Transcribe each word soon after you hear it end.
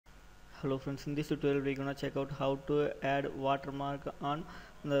Hello friends, in this tutorial we're gonna check out how to add watermark on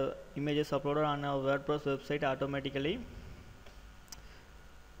the images uploaded on our WordPress website automatically.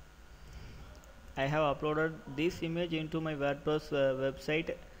 I have uploaded this image into my WordPress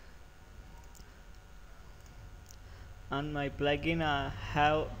website, and my plugin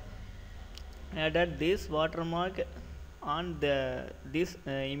have added this watermark on this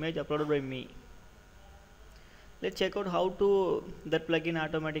image uploaded by me. Let's check out how to that plugin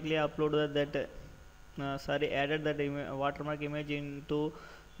automatically uploaded that added that watermark image into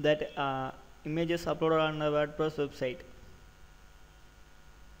that images uploaded on the WordPress website.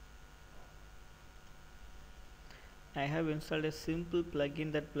 I have installed a simple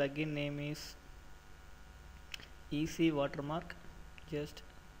plugin. That plugin name is Easy Watermark. Just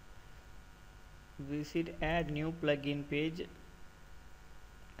visit add new plugin page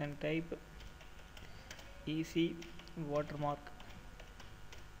and type Easy Watermark.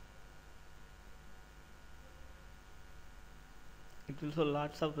 It will show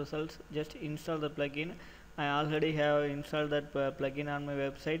lots of results. Just install the plugin. I already have installed that plugin on my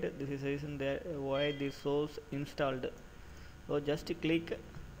website. This is the reason that why this shows installed. So just click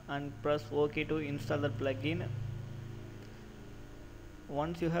and press OK to install the plugin.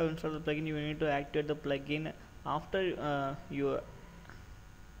 Once you have installed the plugin, you need to activate the plugin. After you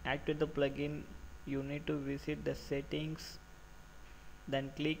activate the plugin, you need to visit the settings,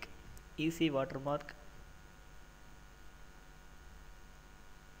 then click Easy Watermark.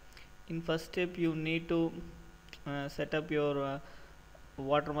 In first step, you need to set up your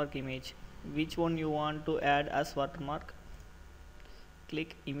watermark image. Which one you want to add as watermark?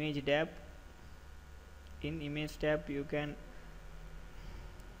 Click Image tab. In Image tab, you can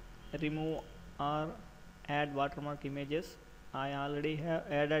remove or add watermark images. I already have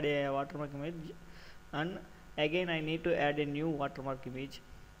added a watermark image, and again I need to add a new watermark image.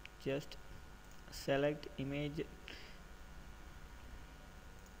 Just select image.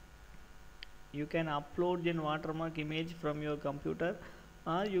 You can upload a watermark image from your computer,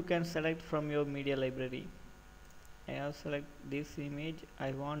 or you can select from your media library. I have select this image.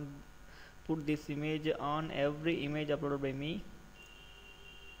 I want put this image on every image uploaded by me.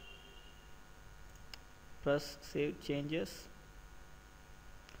 Press Save Changes.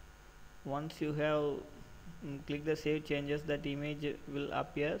 Once you have click the Save Changes, that image will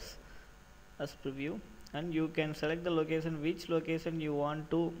appear as preview, and you can select the location, which location you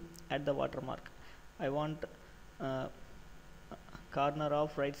want to add the watermark. I want corner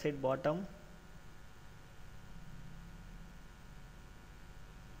of right side bottom.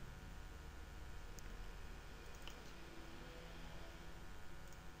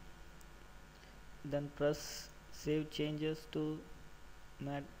 Then press Save Changes to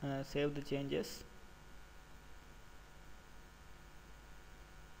save the changes.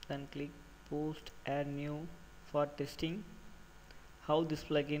 Then click Post Add New for testing how this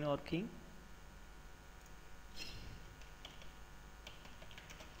plugin working.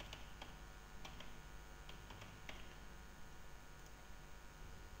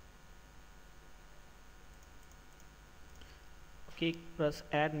 Okay, press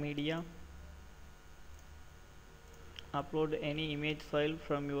Add Media. Upload any image file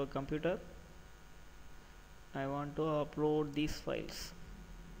from your computer. I want to upload these files.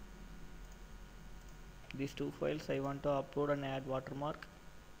 These two files I want to upload and add watermark.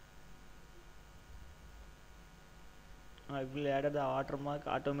 I will add the watermark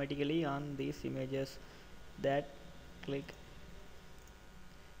automatically on these images. That click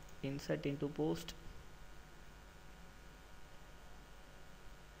Insert into Post.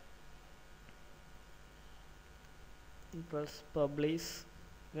 Press Publish.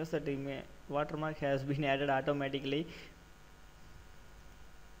 Because that watermark has been added automatically.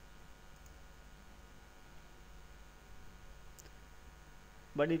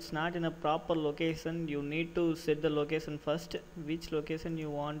 But it's not in a proper location. You need to set the location first. Which location you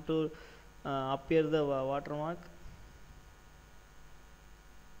want to appear the watermark.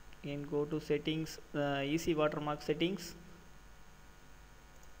 And go to Settings, Easy Watermark Settings.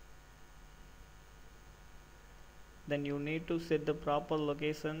 Then you need to set the proper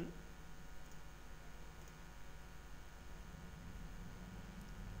location.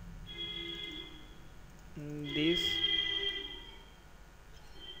 This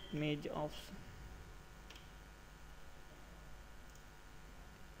image of.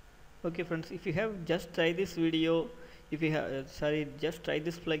 Okay friends, if you have just try this video, if you have just try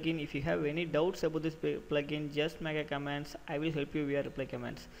this plugin. If you have any doubts about this plugin, just make a comments. I will help you via reply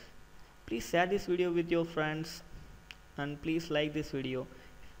comments. Please share this video with your friends, and please like this video.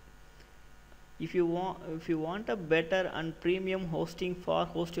 If you want a better and premium hosting for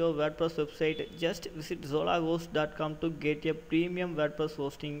host your WordPress website, just visit zolahost.com to get a premium WordPress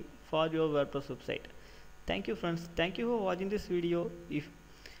hosting for your WordPress website. Thank you friends, thank you for watching this video. If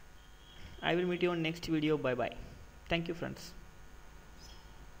I will meet you on next video. Bye bye. Thank you friends.